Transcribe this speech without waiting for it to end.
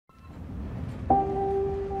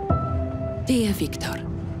Dear Wiktor,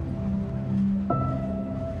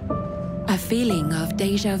 a feeling of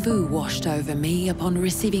déjà vu washed over me upon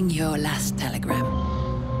receiving your last telegram.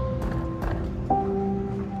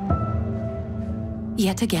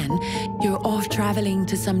 Yet again, you're off traveling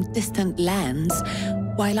to some distant lands,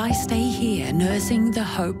 while I stay here nursing the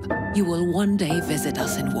hope you will one day visit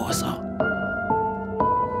us in Warsaw.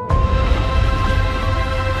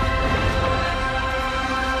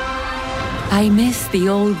 I miss the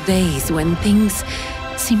old days when things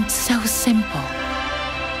seemed so simple.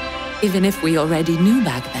 Even if we already knew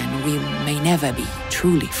back then, we may never be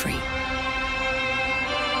truly free.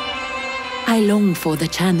 I long for the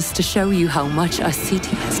chance to show you how much our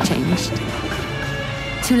city has changed.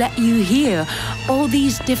 To let you hear all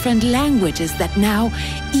these different languages that now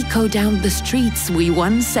echo down the streets we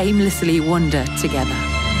once aimlessly wandered together.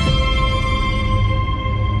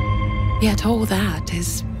 Yet all that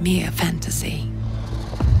is mere fantasy.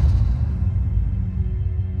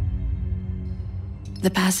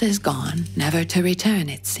 The past is gone, never to return,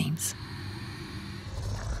 it seems.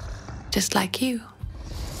 Just like you,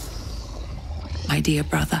 my dear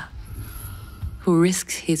brother, who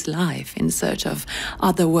risks his life in search of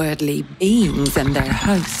otherworldly beings and their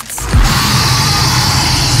hosts.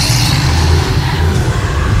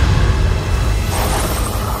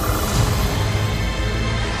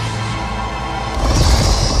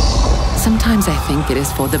 Sometimes I think it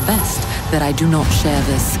is for the best that I do not share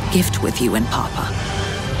this gift with you and Papa.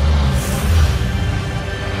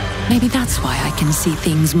 Maybe that's why I can see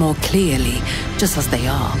things more clearly, just as they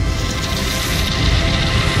are.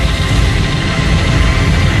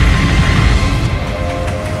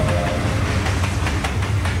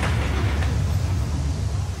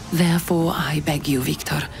 Therefore, I beg you,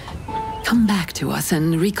 Wiktor, come back to us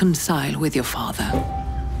and reconcile with your father.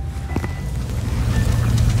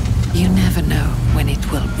 You never know when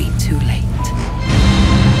it will be too late.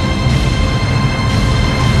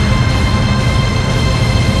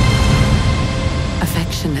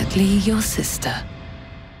 Affectionately, your sister,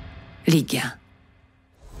 Ligia.